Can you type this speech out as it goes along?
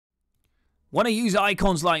Want to use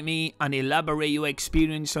icons like me and elaborate your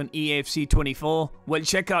experience on FC24? Well,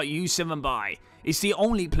 check out U7Buy. It's the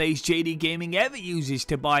only place JD Gaming ever uses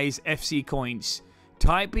to buy his FC coins.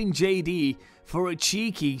 Type in JD for a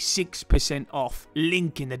cheeky 6% off.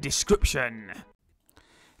 Link in the description.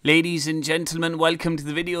 Ladies and gentlemen, welcome to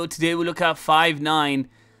the video. Today we look at 5-9.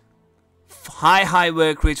 High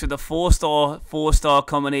work rates with a 4-star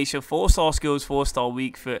combination. 4-star skills, 4-star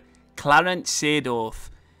weak foot. Clarence Seedorf.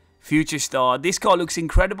 Future star. This card looks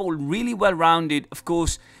incredible, really well rounded. Of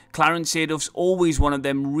course, Clarence Seedorf's always one of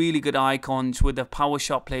them really good icons with a power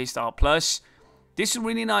shot playstyle plus. This is a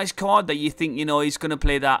really nice card that you think, you know, he's going to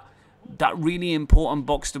play that really important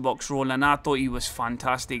box-to-box role, and I thought he was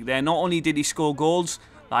fantastic there. Not only did he score goals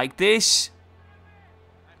like this,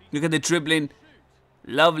 look at the dribbling,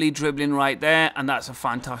 lovely dribbling right there, and that's a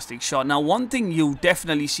fantastic shot. Now, one thing you'll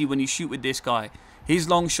definitely see when you shoot with this guy, his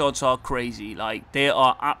long shots are crazy. Like, they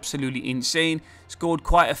are absolutely insane. Scored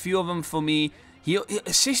quite a few of them for me. He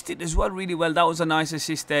assisted as well really well. That was a nice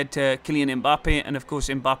assist there to Kylian Mbappe. And, of course,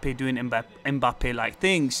 Mbappe doing Mbappe-like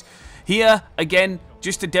things. Here, again,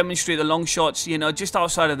 just to demonstrate the long shots, you know, just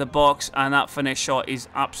outside of the box. And that finesse shot is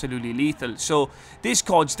absolutely lethal. So, this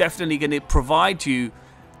card's definitely going to provide you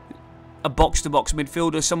a box-to-box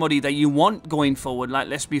midfielder, somebody that you want going forward. Like,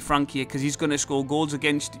 let's be frank here, because he's going to score goals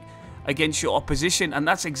against your opposition, and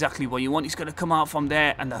that's exactly what you want. He's going to come out from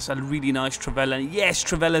there, and that's a really nice Trivela. Yes,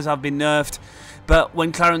 Trivelas have been nerfed, but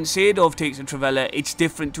when Clarence Seedorf takes a Trivela, it's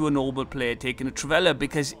different to a normal player taking a Trivela,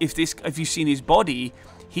 because if you've seen his body,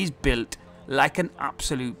 he's built like an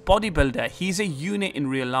absolute bodybuilder. He's a unit in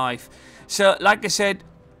real life. So, like I said,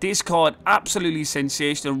 this card, absolutely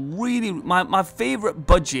sensational. Really, my favourite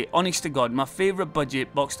budget, honest to God, my favourite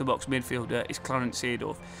budget box-to-box midfielder is Clarence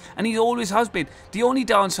Seedorf. And he always has been. The only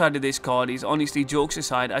downside of this card is, honestly, jokes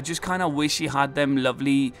aside, I just kind of wish he had them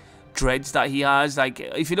lovely dreads that he has. Like,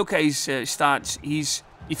 if you look at his stats,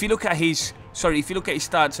 if you look at his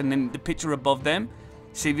stats and then the picture above them,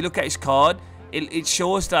 so if you look at his card, it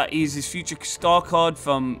shows that he's his future star card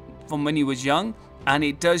from when he was young. And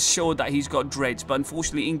it does show that he's got dreads, but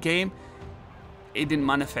unfortunately in game it didn't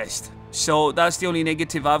manifest. So that's the only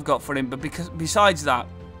negative I've got for him. But besides that,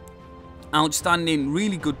 outstanding,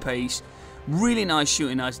 really good pace, really nice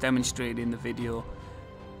shooting as demonstrated in the video,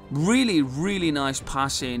 really nice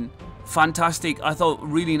passing, fantastic, I thought,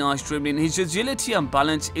 really nice dribbling. His agility and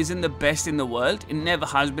balance isn't the best in the world. It never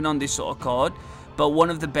has been on this sort of card. But one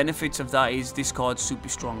of the benefits of that is this card's super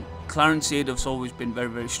strong. Clarence Seedorf's always been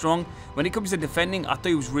very strong. When it comes to defending, I thought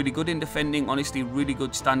he was really good in defending. Honestly, really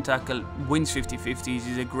good stand tackle. Wins 50-50s.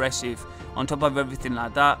 He's aggressive. On top of everything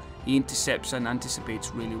like that, he intercepts and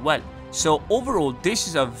anticipates really well. So overall, this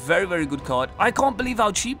is a very good card. I can't believe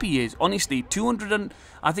how cheap he is. Honestly,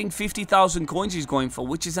 50,000 coins he's going for,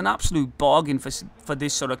 which is an absolute bargain for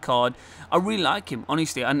this sort of card. I really like him,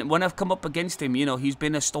 honestly. And when I've come up against him, you know, he's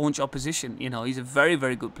been a staunch opposition. You know, he's a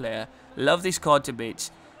very good player. Love this card to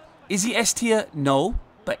bits. Is he S tier? No,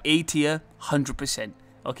 but A tier, 100%.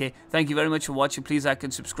 Okay, thank you very much for watching. Please like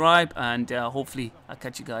and subscribe, and hopefully I'll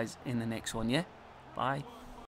catch you guys in the next one. Yeah, bye.